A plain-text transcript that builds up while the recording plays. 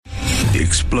the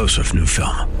explosive new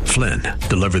film, Flynn,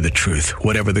 Deliver the Truth,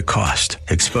 Whatever the Cost,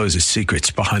 exposes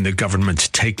secrets behind the government's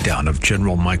takedown of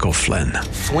General Michael Flynn.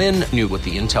 Flynn knew what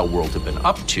the intel world had been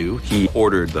up to. He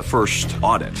ordered the first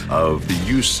audit of the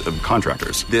use of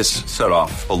contractors. This set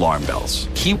off alarm bells.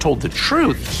 He told the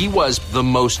truth. He was the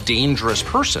most dangerous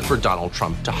person for Donald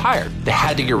Trump to hire. They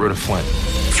had to get rid of Flynn.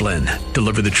 Flynn,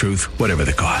 Deliver the Truth, Whatever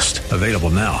the Cost. Available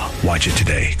now. Watch it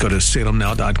today. Go to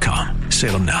salemnow.com.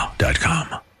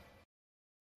 salemnow.com.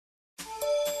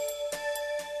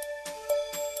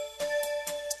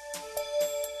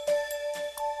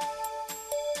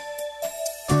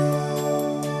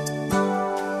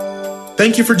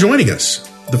 Thank you for joining us.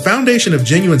 The foundation of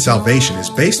genuine salvation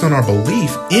is based on our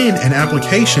belief in and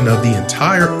application of the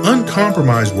entire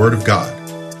uncompromised Word of God.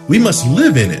 We must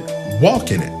live in it, walk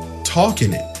in it, talk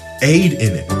in it, aid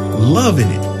in it, love in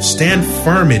it, stand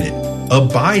firm in it,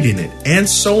 abide in it, and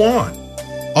so on.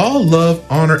 All love,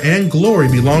 honor, and glory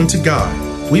belong to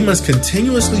God. We must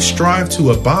continuously strive to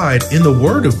abide in the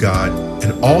Word of God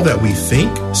in all that we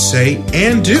think, say,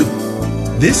 and do.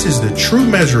 This is the true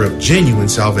measure of genuine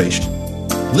salvation.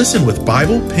 Listen with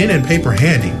Bible, pen, and paper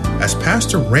handy as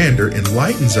Pastor Rander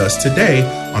enlightens us today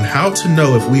on how to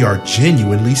know if we are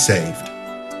genuinely saved.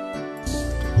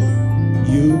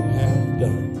 You have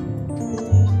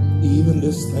done, even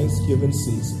this Thanksgiving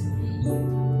season.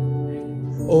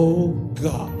 Oh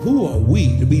God, who are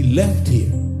we to be left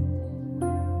here?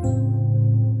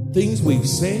 Things we've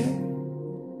said,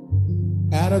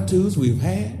 attitudes we've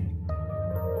had,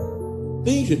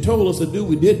 things you told us to do,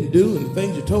 we didn't do, and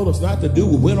things you told us not to do,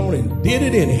 we went on and did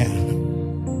it anyhow.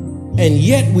 And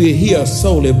yet we're here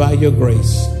solely by your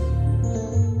grace.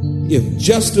 If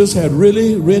justice had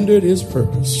really rendered its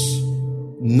purpose,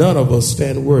 none of us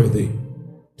stand worthy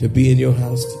to be in your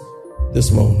house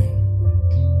this morning.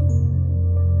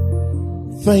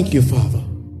 Thank you, Father,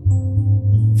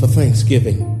 for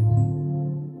Thanksgiving.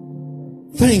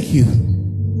 Thank you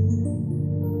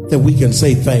that we can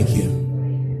say thank you.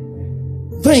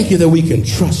 Thank you that we can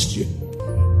trust you.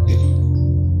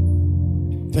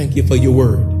 Thank you for your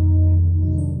word.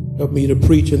 Help me to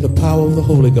preach in the power of the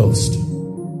Holy Ghost.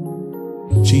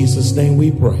 In Jesus' name we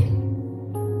pray.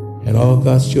 And all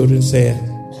God's children said,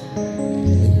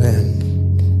 amen.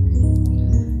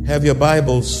 Have your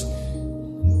Bibles.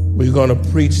 We're going to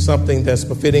preach something that's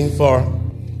befitting for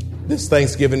this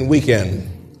Thanksgiving weekend.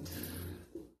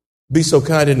 Be so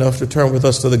kind enough to turn with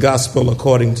us to the Gospel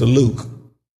according to Luke.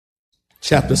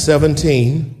 Chapter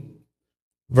 17,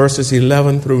 verses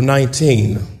 11 through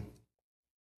 19.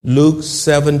 Luke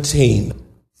 17,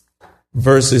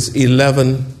 verses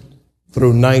 11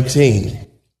 through 19.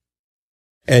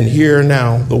 And hear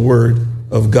now the word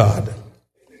of God.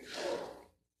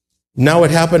 Now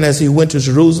it happened as he went to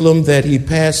Jerusalem that he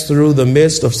passed through the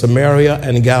midst of Samaria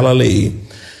and Galilee.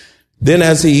 Then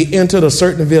as he entered a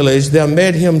certain village, there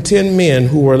met him 10 men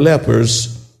who were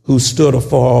lepers, who stood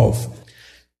afar off.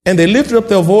 And they lifted up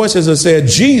their voices and said,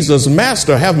 Jesus,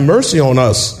 Master, have mercy on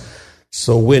us.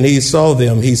 So when he saw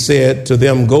them, he said to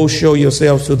them, go show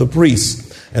yourselves to the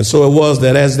priests. And so it was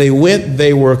that as they went,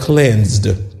 they were cleansed.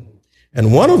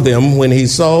 And one of them, when he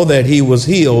saw that he was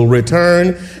healed,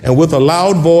 returned and with a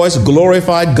loud voice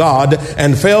glorified God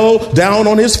and fell down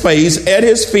on his face at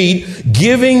his feet,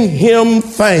 giving him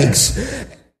thanks.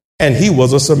 And he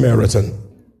was a Samaritan.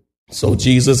 So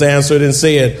Jesus answered and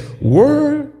said,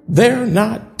 were there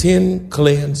not 10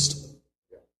 cleansed?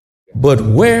 But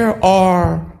where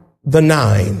are the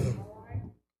 9?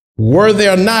 Were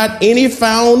there not any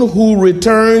found who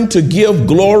returned to give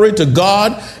glory to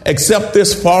God except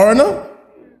this foreigner?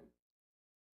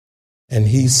 And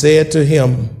he said to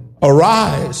him,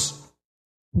 arise,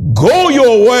 go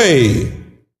your way.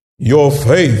 Your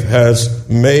faith has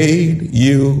made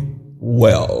you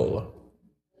well.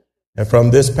 And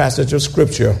from this passage of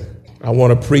scripture, I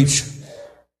want to preach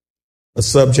a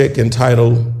subject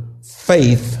entitled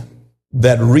Faith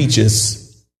That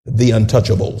Reaches the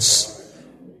Untouchables.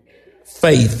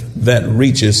 Faith that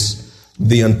reaches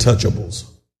the untouchables.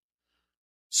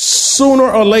 Sooner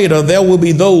or later, there will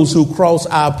be those who cross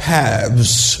our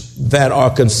paths that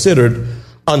are considered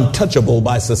untouchable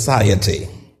by society.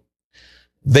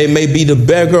 They may be the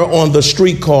beggar on the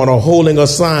street corner holding a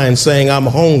sign saying, I'm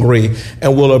hungry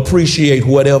and will appreciate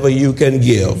whatever you can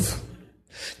give.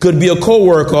 Could be a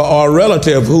coworker or a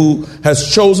relative who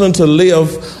has chosen to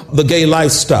live the gay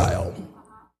lifestyle.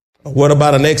 What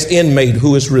about an ex-inmate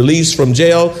who is released from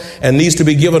jail and needs to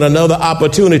be given another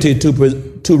opportunity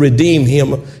to redeem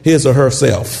his or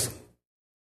herself?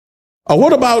 Or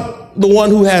what about the one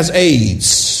who has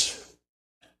AIDS?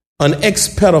 an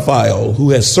ex-pedophile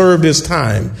who has served his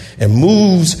time and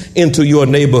moves into your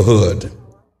neighborhood?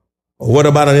 Or what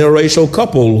about an interracial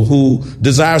couple who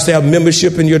desires to have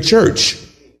membership in your church?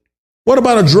 What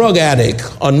about a drug addict,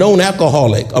 a known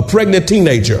alcoholic, a pregnant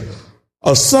teenager,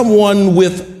 or someone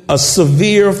with a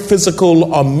severe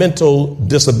physical or mental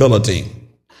disability?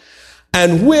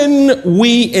 And when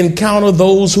we encounter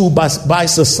those who by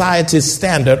society's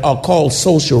standard are called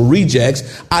social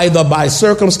rejects, either by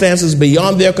circumstances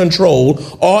beyond their control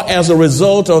or as a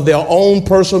result of their own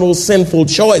personal sinful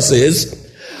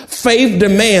choices, faith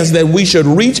demands that we should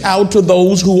reach out to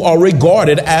those who are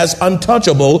regarded as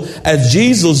untouchable, as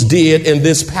Jesus did in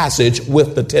this passage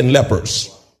with the 10 lepers.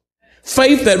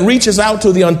 Faith that reaches out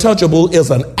to the untouchable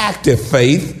is an active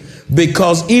faith,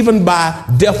 because even by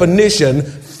definition,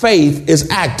 faith is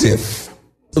active.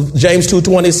 James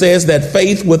 2:20 says that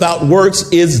faith without works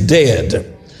is dead.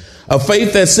 A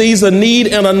faith that sees a need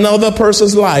in another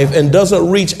person's life and doesn't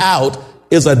reach out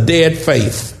is a dead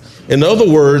faith. In other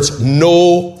words,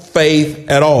 no faith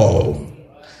at all.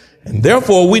 And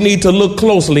therefore, we need to look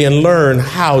closely and learn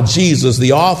how Jesus,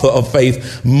 the author of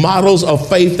faith, models a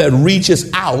faith that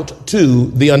reaches out to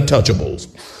the untouchables.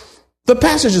 The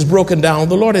passage is broken down.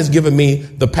 The Lord has given me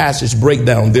the passage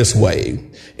breakdown this way.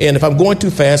 And if I'm going too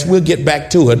fast, we'll get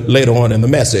back to it later on in the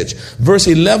message. Verse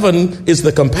 11 is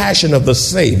the compassion of the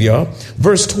Savior.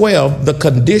 Verse 12, the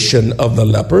condition of the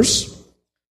lepers.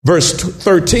 Verse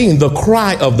 13, the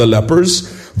cry of the lepers.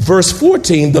 Verse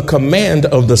 14, the command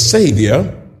of the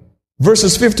Savior.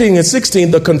 Verses 15 and 16,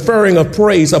 the conferring of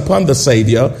praise upon the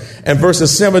Savior. And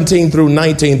verses 17 through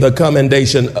 19, the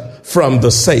commendation from the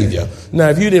Savior. Now,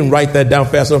 if you didn't write that down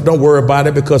fast enough, don't worry about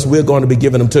it, because we're going to be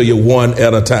giving them to you one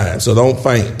at a time. So don't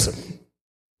faint.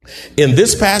 In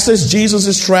this passage, Jesus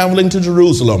is traveling to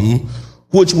Jerusalem,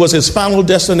 which was his final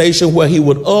destination, where he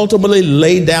would ultimately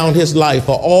lay down his life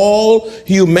for all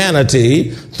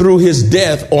humanity through his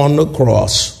death on the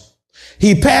cross.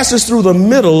 He passes through the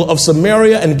middle of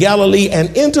Samaria and Galilee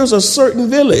and enters a certain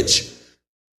village.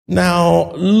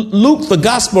 Now, Luke, the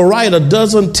gospel writer,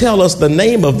 doesn't tell us the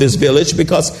name of this village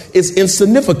because it's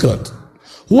insignificant.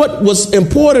 What was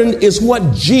important is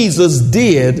what Jesus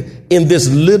did in this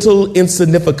little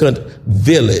insignificant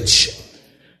village.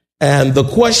 And the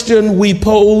question we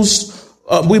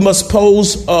must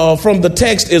pose from the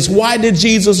text is, why did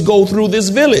Jesus go through this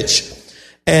village?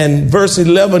 And verse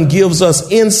 11 gives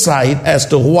us insight as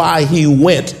to why he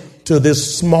went to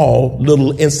this small,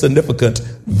 little, insignificant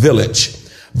village.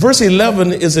 Verse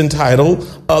 11 is entitled,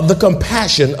 The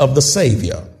Compassion of the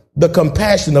Savior. The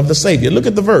compassion of the Savior. Look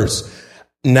at the verse.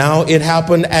 Now it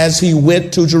happened as he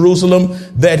went to Jerusalem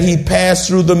that he passed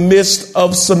through the midst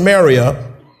of Samaria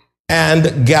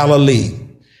and Galilee.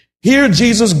 Here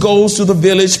Jesus goes to the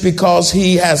village because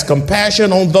he has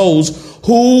compassion on those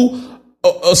who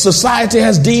society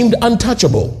has deemed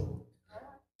untouchable.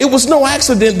 It was no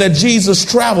accident that Jesus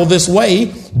traveled this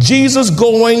way. Jesus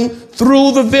going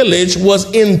through the village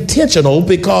was intentional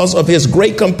because of his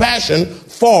great compassion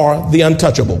for the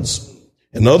untouchables.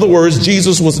 In other words,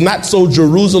 Jesus was not so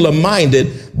Jerusalem minded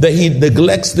that he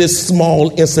neglects this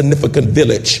small, insignificant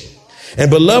village. And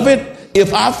beloved,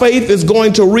 if our faith is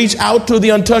going to reach out to the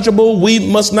untouchable, we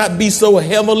must not be so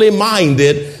heavily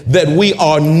minded that we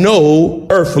are no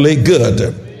earthly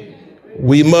good.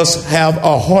 We must have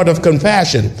a heart of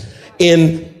compassion.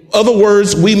 In other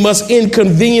words, we must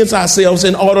inconvenience ourselves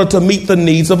in order to meet the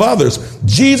needs of others.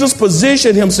 Jesus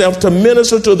positioned himself to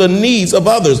minister to the needs of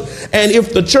others. And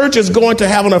if the church is going to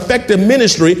have an effective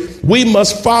ministry, we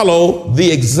must follow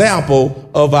the example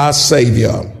of our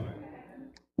Savior.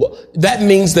 Well, that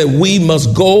means that we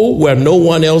must go where no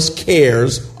one else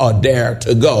cares or dare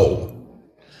to go.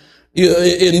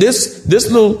 In this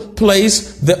little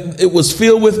place, that it was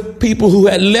filled with people who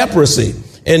had leprosy,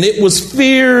 and it was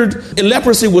feared. And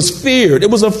leprosy was feared.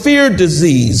 It was a feared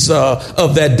disease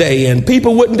of that day, and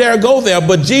people wouldn't dare go there.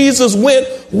 But Jesus went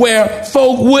where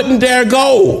folk wouldn't dare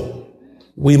go.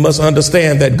 We must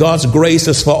understand that God's grace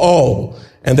is for all,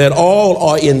 and that all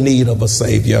are in need of a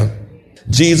Savior.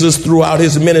 Jesus, throughout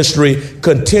his ministry,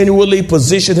 continually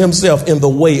positioned himself in the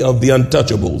way of the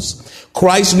untouchables.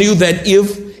 Christ knew that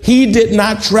if he did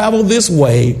not travel this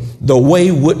way, the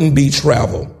way wouldn't be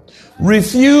traveled.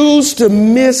 Refuse to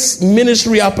miss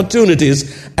ministry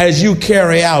opportunities as you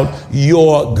carry out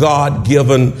your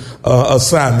God-given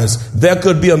assignments. There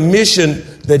could be a mission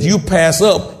that you pass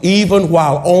up even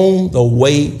while on the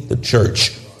way to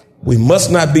church. We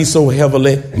must not be so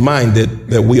heavily minded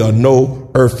that we are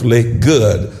no earthly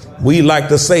good. We, like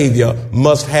the Savior,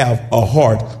 must have a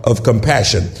heart of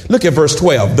compassion. Look at verse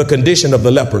 12, the condition of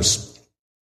the lepers.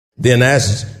 Then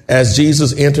as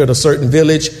Jesus entered a certain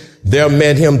village, there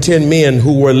met him 10 men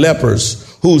who were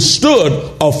lepers, who stood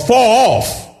afar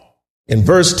off. In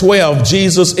verse 12,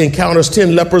 Jesus encounters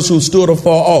 10 lepers who stood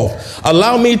afar off.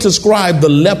 Allow me to describe the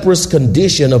leprous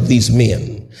condition of these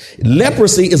men.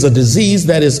 Leprosy is a disease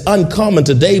that is uncommon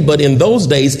today, but in those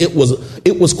days it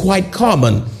was quite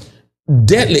common.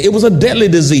 Deadly. It was a deadly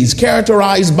disease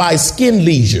characterized by skin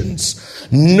lesions,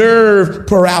 nerve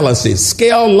paralysis,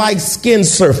 scale-like skin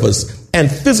surface, and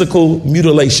physical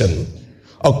mutilation.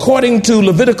 According to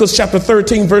Leviticus chapter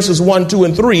 13, verses 1, 2,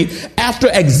 and 3, after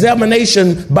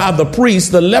examination by the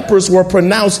priest, the lepers were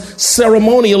pronounced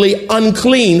ceremonially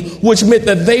unclean, which meant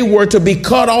that they were to be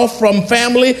cut off from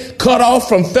family, cut off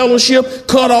from fellowship,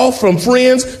 cut off from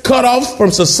friends, cut off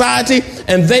from society,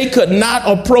 and they could not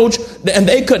approach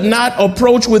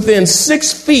within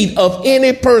 6 feet of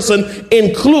any person,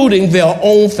 including their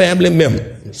own family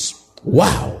members.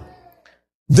 Wow.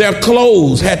 Their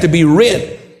clothes had to be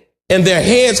rent, and their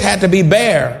heads had to be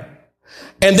bare,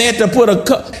 and they had to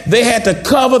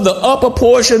cover the upper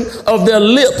portion of their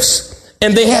lips,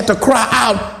 and they had to cry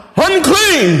out,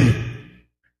 unclean.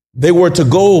 They were to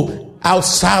go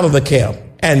outside of the camp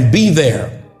and be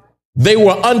there. They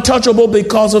were untouchable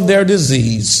because of their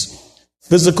disease.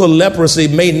 Physical leprosy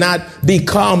may not be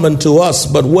common to us,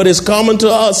 but what is common to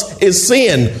us is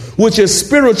sin, which is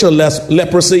spiritual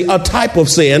leprosy, a type of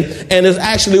sin, and is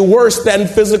actually worse than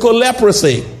physical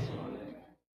leprosy.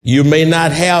 You may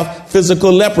not have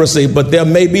physical leprosy, but there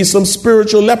may be some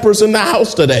spiritual lepers in the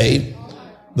house today.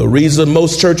 The reason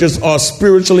most churches are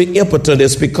spiritually impotent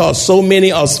is because so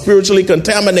many are spiritually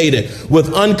contaminated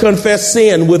with unconfessed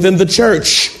sin within the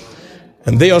church.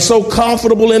 And they are so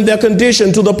comfortable in their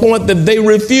condition to the point that they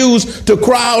refuse to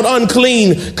cry out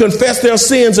unclean, confess their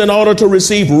sins in order to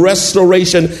receive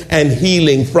restoration and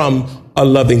healing from a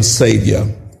loving Savior.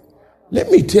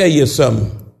 Let me tell you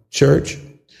something, church.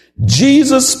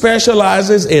 Jesus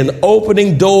specializes in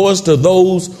opening doors to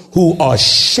those who are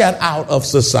shut out of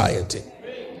society.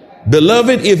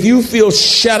 Beloved, if you feel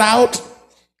shut out,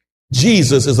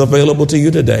 Jesus is available to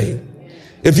you today.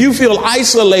 If you feel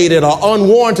isolated or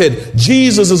unwanted,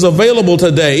 Jesus is available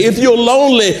today. If you're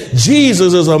lonely,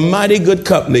 Jesus is a mighty good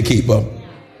company keeper.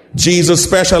 Jesus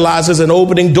specializes in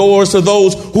opening doors to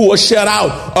those who are shut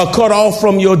out or cut off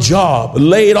from your job,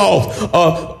 laid off,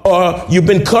 or you've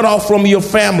been cut off from your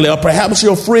family, or perhaps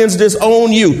your friends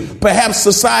disown you. Perhaps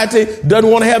society doesn't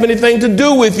want to have anything to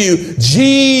do with you.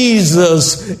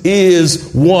 Jesus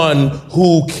is one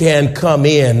who can come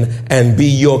in and be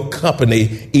your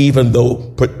company, even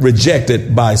though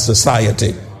rejected by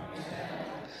society.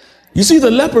 You see,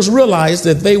 the lepers realized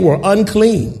that they were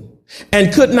unclean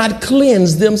and could not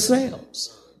cleanse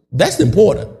themselves. That's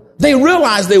important. They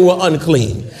realized they were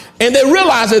unclean, and they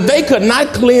realized that they could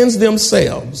not cleanse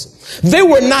themselves. They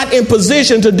were not in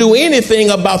position to do anything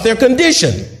about their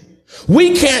condition.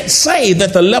 We can't say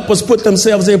that the lepers put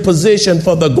themselves in position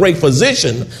for the great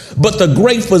physician, but the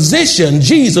great physician,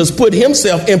 Jesus, put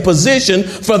himself in position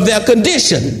for their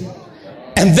condition.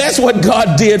 And that's what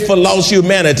God did for lost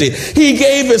humanity. He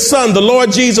gave his son, the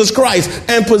Lord Jesus Christ,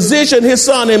 and positioned his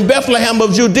son in Bethlehem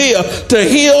of Judea to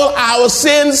heal our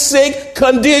sin-sick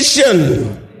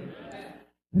condition.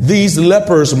 These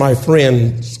lepers, my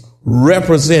friends,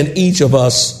 represent each of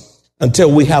us until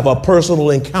we have a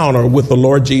personal encounter with the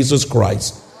Lord Jesus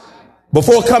Christ.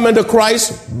 Before coming to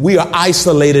Christ, we are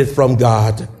isolated from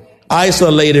God,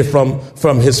 isolated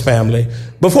from his family.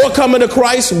 Before coming to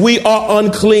Christ, we are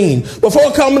unclean.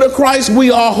 Before coming to Christ,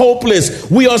 we are hopeless.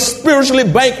 We are spiritually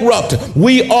bankrupt.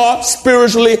 We are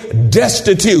spiritually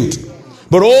destitute.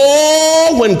 But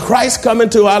when Christ comes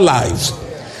into our lives,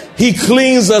 he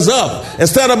cleans us up.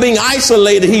 Instead of being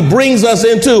isolated, he brings us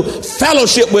into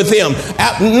fellowship with him.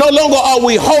 No longer are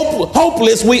we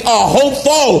hopeless. We are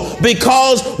hopeful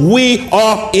because we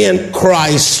are in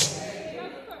Christ.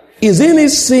 Is any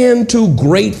sin too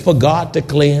great for God to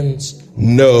cleanse?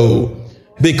 No,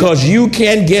 because you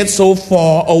can't get so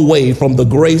far away from the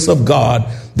grace of God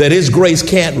that his grace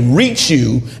can't reach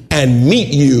you and meet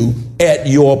you at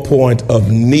your point of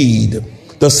need.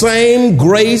 The same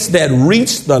grace that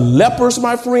reached the lepers,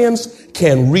 my friends,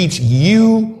 can reach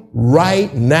you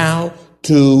right now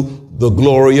to the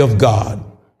glory of God.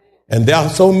 And there are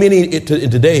so many in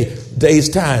today's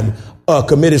time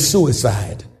committed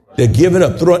suicide. They're giving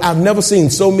up. I've never seen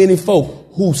so many folk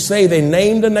who say they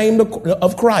name the name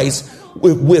of Christ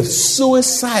with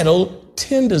suicidal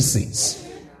tendencies.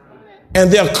 And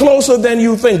they're closer than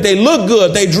you think. They look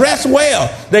good. They dress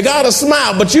well. They got a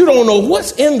smile, but you don't know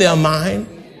what's in their mind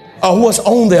or what's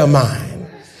on their mind.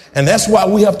 And that's why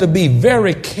we have to be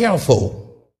very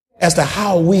careful as to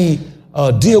how we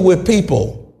deal with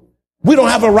people. We don't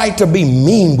have a right to be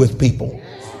mean with people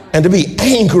and to be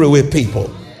angry with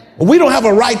people. We don't have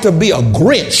a right to be a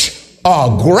Grinch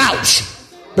or a grouch,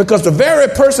 because the very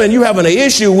person you having an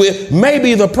issue with may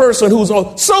be the person who's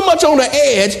so much on the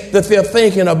edge that they're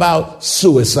thinking about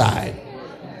suicide.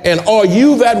 And are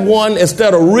you that one,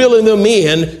 instead of reeling them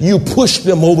in, you push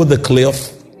them over the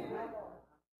cliff?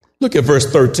 Look at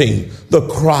verse 13, the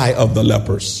cry of the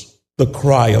lepers, the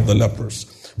cry of the lepers.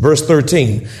 Verse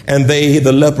 13, and they,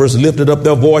 the lepers, lifted up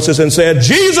their voices and said,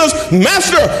 Jesus,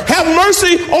 Master, have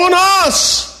mercy on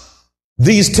us.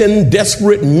 These 10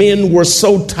 desperate men were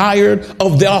so tired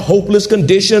of their hopeless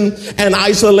condition and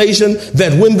isolation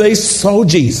that when they saw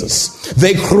Jesus,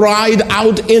 they cried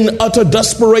out in utter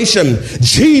desperation,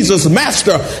 Jesus,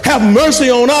 Master, have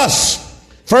mercy on us.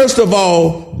 First of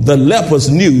all, the lepers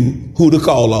knew who to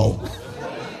call on.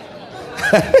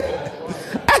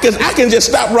 I can just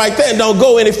stop right there and don't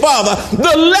go any farther.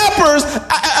 The lepers,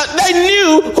 they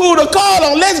knew who to call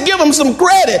on. Let's give them some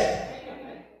credit.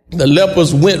 The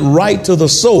lepers went right to the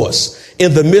source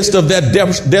in the midst of that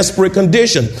desperate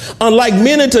condition. Unlike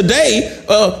many today,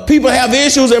 people have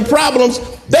issues and problems.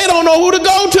 They don't know who to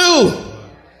go to.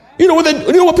 You know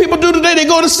what people do today? They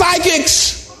go to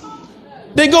psychics.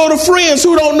 They go to friends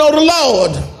who don't know the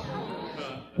Lord.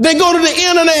 They go to the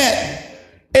internet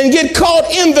and get caught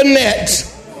in the net.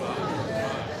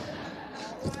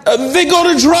 They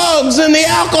go to drugs and the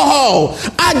alcohol.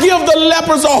 I give the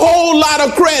lepers a whole lot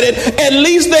of credit. At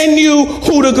least they knew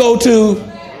who to go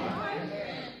to.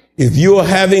 If you're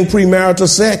having premarital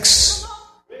sex,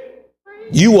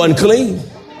 you unclean.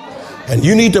 And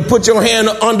you need to put your hand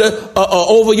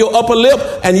over your upper lip,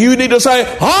 and you need to say,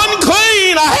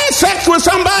 unclean. I had sex with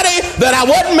somebody that I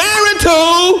wasn't married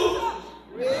to.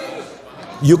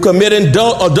 You committing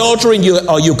adultery,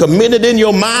 you committed in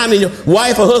your mind, and your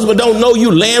wife or husband don't know you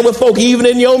laying with folk even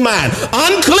in your mind.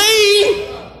 Unclean.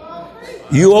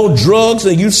 You owe drugs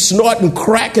and you snorting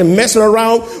crack and messing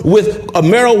around with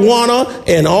marijuana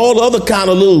and all other kind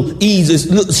of little easy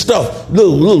stuff,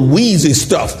 little wheezy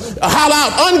stuff. Holler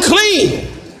out, unclean.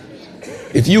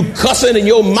 If you cussing in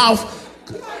your mouth,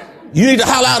 you need to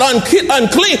holler out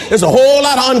unclean. There's a whole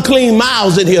lot of unclean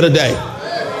mouths in here today.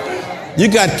 You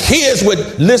got kids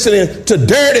with listening to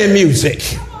dirty music.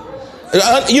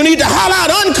 You need to holler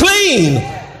out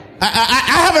unclean.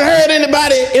 I haven't heard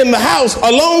anybody in the house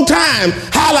a long time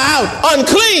holler out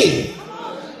unclean.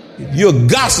 You're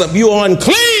gossip, you're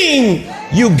unclean.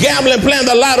 You gambling, playing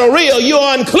the lottery,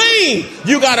 you're unclean.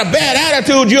 You got a bad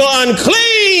attitude, you're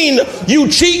unclean. You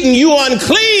cheating, you're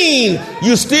unclean.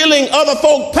 You stealing other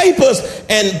folk papers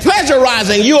and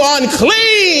plagiarizing, you're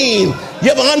unclean. You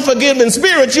have an unforgiving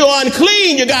spirit, you're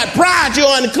unclean. You got pride,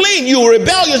 you're unclean. You're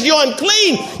rebellious, you're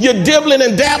unclean. You're dibbling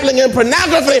and dabbling in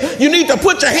pornography. You need to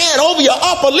put your hand over your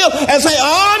upper lip and say,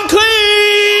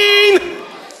 unclean.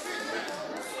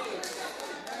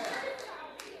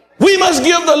 We must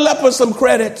give the lepers some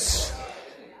credit.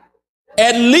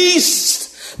 At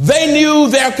least they knew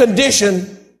their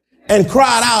condition and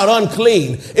cried out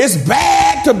unclean. It's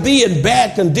bad to be in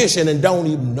bad condition and don't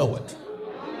even know it.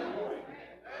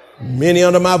 Many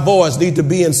under my voice need to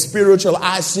be in spiritual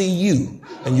ICU,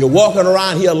 and you're walking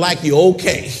around here like you're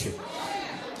okay.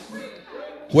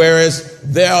 Whereas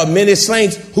there are many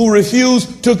saints who refuse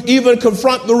to even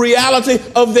confront the reality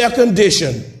of their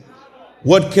condition.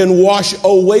 What can wash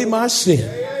away my sin?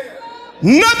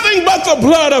 Nothing but the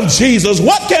blood of Jesus.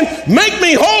 What can make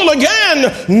me whole again?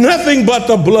 Nothing but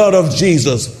the blood of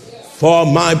Jesus. For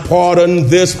my pardon,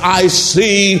 this I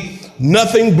see.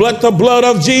 Nothing but the blood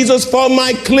of Jesus for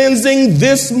my cleansing,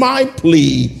 this my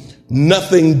plea.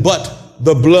 Nothing but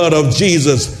the blood of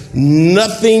Jesus.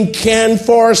 Nothing can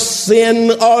for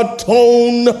sin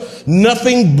atone.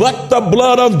 Nothing but the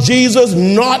blood of Jesus,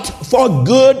 not for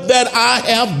good that I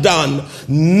have done.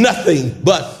 Nothing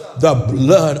but the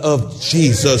blood of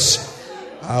Jesus.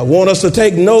 I want us to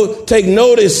take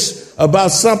notice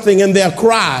about something in their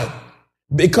cry,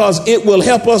 because it will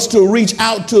help us to reach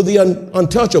out to the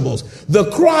untouchables.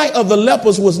 The cry of the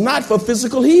lepers was not for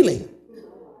physical healing,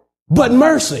 but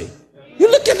mercy. You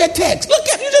look at that text. You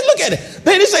just look at it.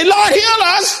 They didn't say, Lord, heal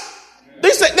us.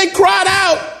 They cried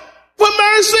out for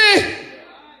mercy.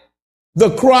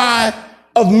 The cry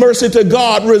of mercy to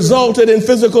God resulted in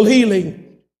physical healing.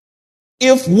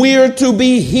 If we're to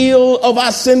be healed of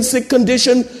our sin-sick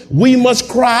condition, we must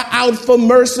cry out for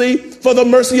mercy, for the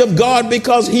mercy of God,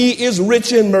 because he is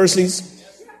rich in mercies.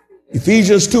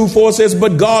 Ephesians 2:4 says,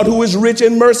 but God, who is rich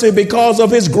in mercy because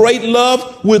of his great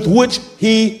love with which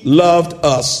he loved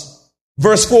us.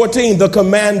 Verse 14, the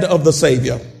command of the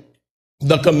Savior.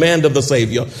 The command of the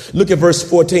Savior. Look at verse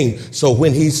 14. So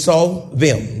when he saw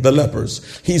them, the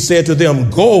lepers, he said to them,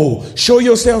 go, show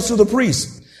yourselves to the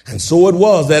priest. And so it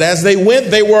was that as they went,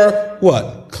 they were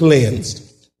what? Cleansed.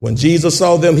 When Jesus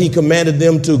saw them, he commanded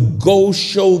them to go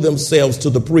show themselves to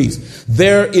the priest.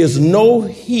 There is no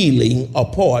healing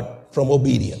apart from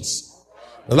obedience.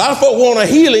 A lot of folk want a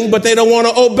healing, but they don't want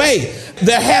to obey.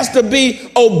 There has to be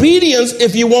obedience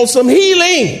if you want some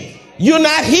healing. You're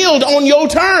not healed on your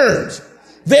terms.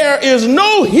 There is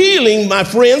no healing, my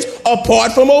friends,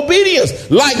 apart from obedience.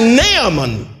 Like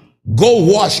Naaman, go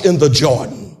wash in the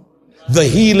Jordan. The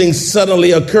healing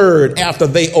suddenly occurred after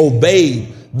they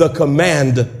obeyed the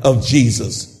command of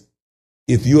Jesus.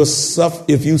 If you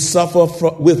suffer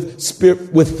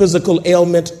with physical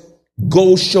ailment,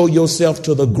 go show yourself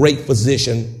to the great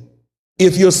physician.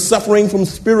 If you're suffering from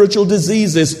spiritual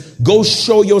diseases, go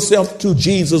show yourself to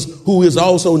Jesus, who is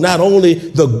also not only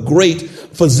the great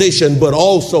physician, but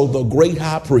also the great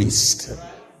high priest.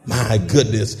 My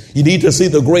goodness. You need to see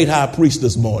the great high priest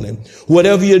this morning.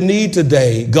 Whatever you need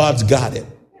today, God's got it.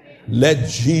 Let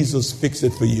Jesus fix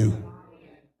it for you.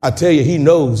 I tell you, he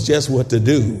knows just what to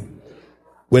do.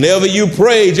 Whenever you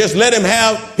pray, just let him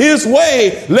have his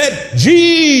way. Let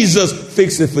Jesus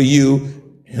fix it for you.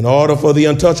 In order for the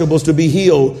untouchables to be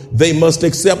healed, they must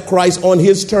accept Christ on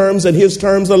his terms and his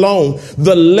terms alone.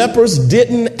 The lepers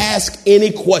didn't ask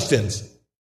any questions.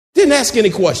 Didn't ask any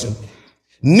question.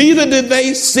 Neither did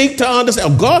they seek to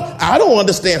understand. God, I don't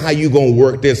understand how you're going to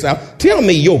work this out. Tell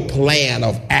me your plan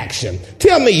of action.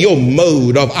 Tell me your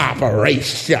mode of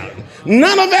operation.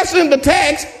 None of that's in the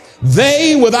text.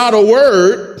 They, without a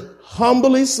word,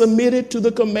 humbly submitted to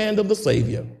the command of the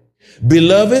Savior.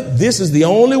 Beloved, this is the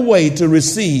only way to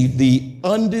receive the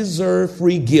undeserved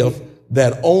free gift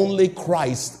that only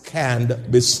Christ can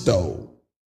bestow.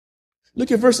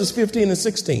 Look at verses 15 and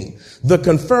 16. The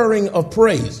conferring of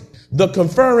praise. The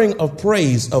conferring of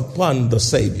praise upon the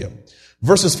Savior.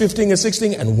 Verses 15 and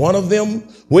 16, and one of them,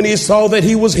 when he saw that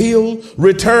he was healed,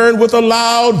 returned with a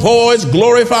loud voice,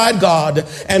 glorified God,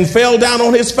 and fell down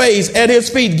on his face at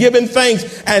his feet, giving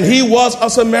thanks, and he was a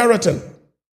Samaritan.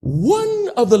 One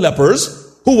of the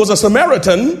lepers, who was a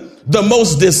Samaritan, the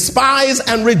most despised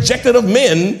and rejected of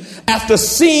men, after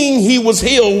seeing he was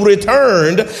healed,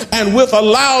 returned, and with a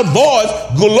loud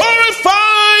voice,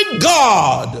 glorified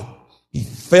God. He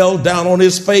fell down on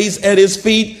his face at his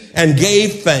feet and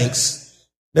gave thanks.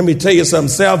 Let me tell you something.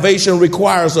 Salvation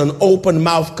requires an open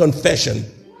mouth confession.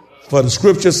 For the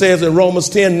scripture says in Romans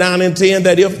 10, 9 and 10,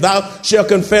 that if thou shalt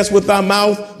confess with thy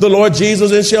mouth the Lord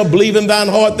Jesus and shalt believe in thine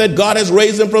heart that God has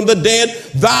raised him from the dead,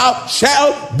 thou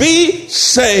shalt be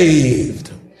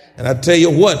saved. And I tell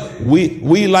you what,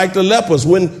 we like the lepers,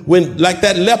 when like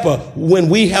that leper, when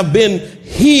we have been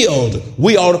healed,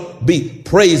 we ought to be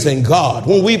praising God.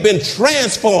 When we've been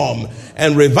transformed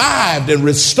and revived and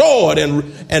restored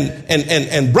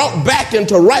and brought back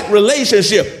into right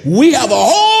relationship, we have a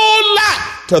whole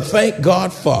lot to thank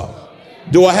God for.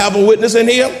 Do I have a witness in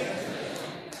here?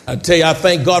 I tell you, I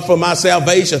thank God for my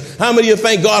salvation. How many of you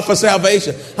thank God for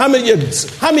salvation? How many of you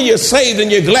are saved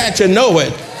and you're glad you know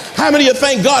it? How many of you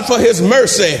thank God for his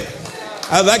mercy?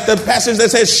 I like the passage that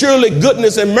says, surely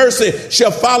goodness and mercy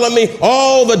shall follow me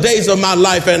all the days of my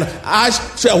life, and I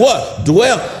shall what?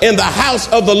 Dwell in the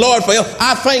house of the Lord forever.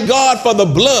 I thank God for the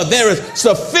blood. There is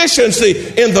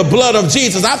sufficiency in the blood of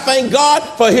Jesus. I thank God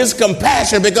for his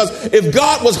compassion, because if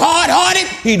God was hard-hearted,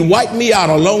 he'd wipe me out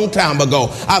a long time ago.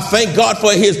 I thank God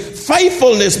for his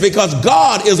faithfulness, because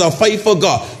God is a faithful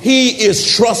God. He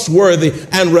is trustworthy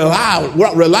and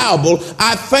reliable.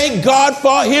 I thank God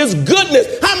for his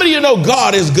goodness. How many of you know God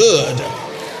is good?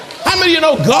 How many of you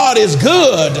know God is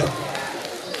good?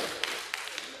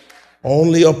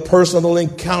 Only a personal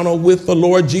encounter with the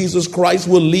Lord Jesus Christ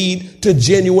will lead to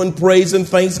genuine praise and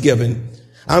thanksgiving.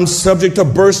 I'm subject to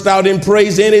burst out in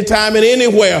praise anytime and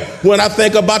anywhere when I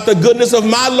think about the goodness of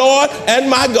my Lord and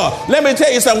my God. Let me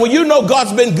tell you something. When you know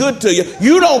God's been good to you,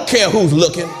 you don't care who's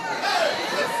looking.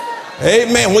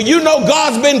 Amen. When you know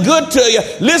God's been good to you,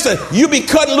 listen, you be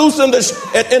cutting loose in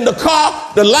the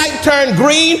car, the light turned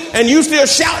green, and you still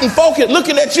shouting, folk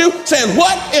looking at you, saying,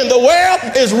 what in the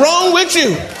world is wrong with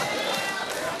you?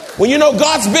 When you know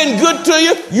God's been good to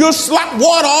you, you'll slop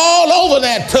water all over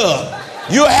that tub.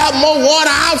 You'll have more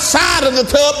water outside of the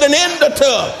tub than in the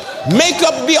tub.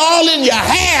 Makeup be all in your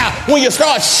hair when you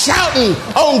start shouting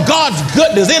on God's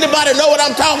goodness. Anybody know what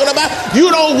I'm talking about? You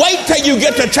don't wait till you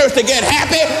get to church to get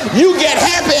happy. You get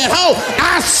happy at home.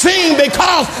 I sing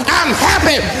because I'm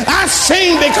happy. I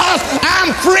sing because I'm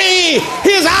free.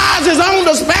 His eyes is on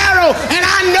the sparrow, and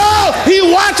I know he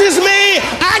watches me.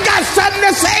 I got something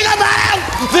to sing about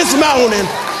this morning.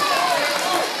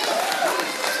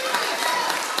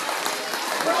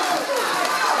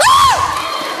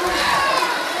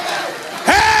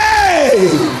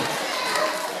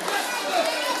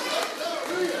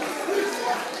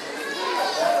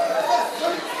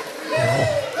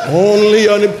 Only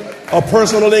a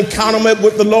personal encounter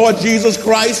with the Lord Jesus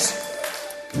Christ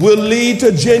will lead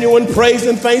to genuine praise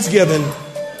and thanksgiving.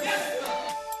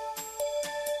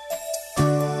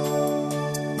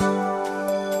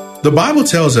 The Bible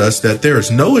tells us that there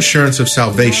is no assurance of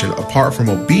salvation apart from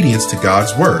obedience to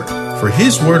God's word, for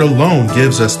his word alone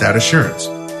gives us that assurance.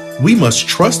 We must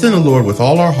trust in the Lord with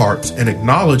all our hearts and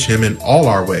acknowledge him in all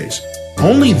our ways.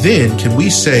 Only then can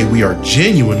we say we are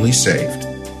genuinely saved.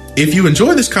 If you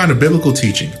enjoy this kind of biblical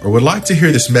teaching or would like to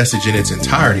hear this message in its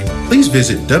entirety, please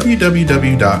visit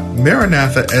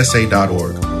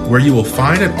www.maranathasa.org, where you will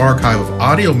find an archive of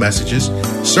audio messages,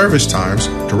 service times,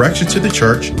 directions to the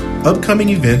church, upcoming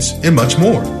events, and much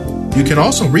more. You can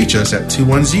also reach us at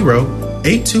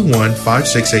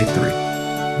 210-821-5683.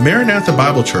 Maranatha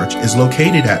Bible Church is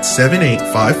located at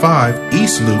 7855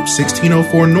 East Loop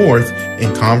 1604 North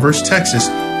in Converse, Texas,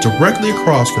 directly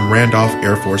across from Randolph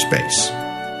Air Force Base.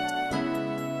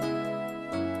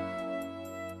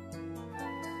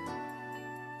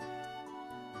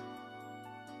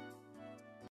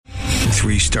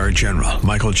 Three-star General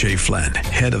Michael J. Flynn,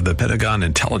 head of the Pentagon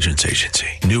Intelligence Agency,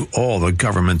 knew all the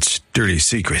government's dirty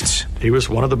secrets. He was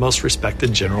one of the most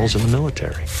respected generals in the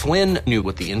military. Flynn knew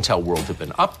what the intel world had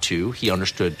been up to. He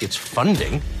understood its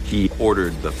funding. He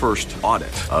ordered the first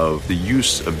audit of the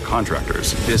use of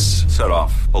contractors. This set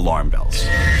off alarm bells.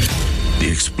 The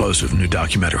explosive new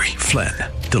documentary, Flynn,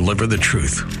 Deliver the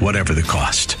Truth, Whatever the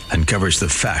Cost, uncovers the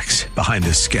facts behind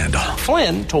this scandal.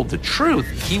 Flynn told the truth.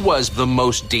 He was the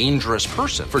most dangerous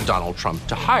person for Donald Trump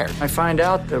to hire. I find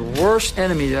out the worst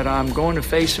enemy that I'm going to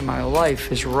face in my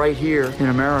life is right here in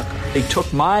America. They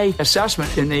took my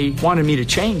assessment and they wanted me to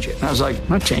change it. And I was like, I'm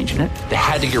not changing it. They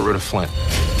had to get rid of Flynn.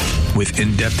 With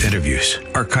in-depth interviews,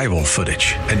 archival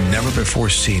footage, and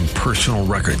never-before-seen personal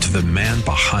records of the man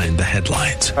behind the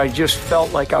headlines. I just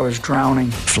felt like I was drowning.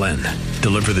 Flynn,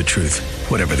 Deliver the Truth,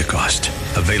 Whatever the Cost.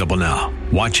 Available now.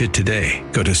 Watch it today.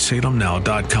 Go to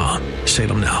salemnow.com.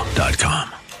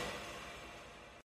 salemnow.com.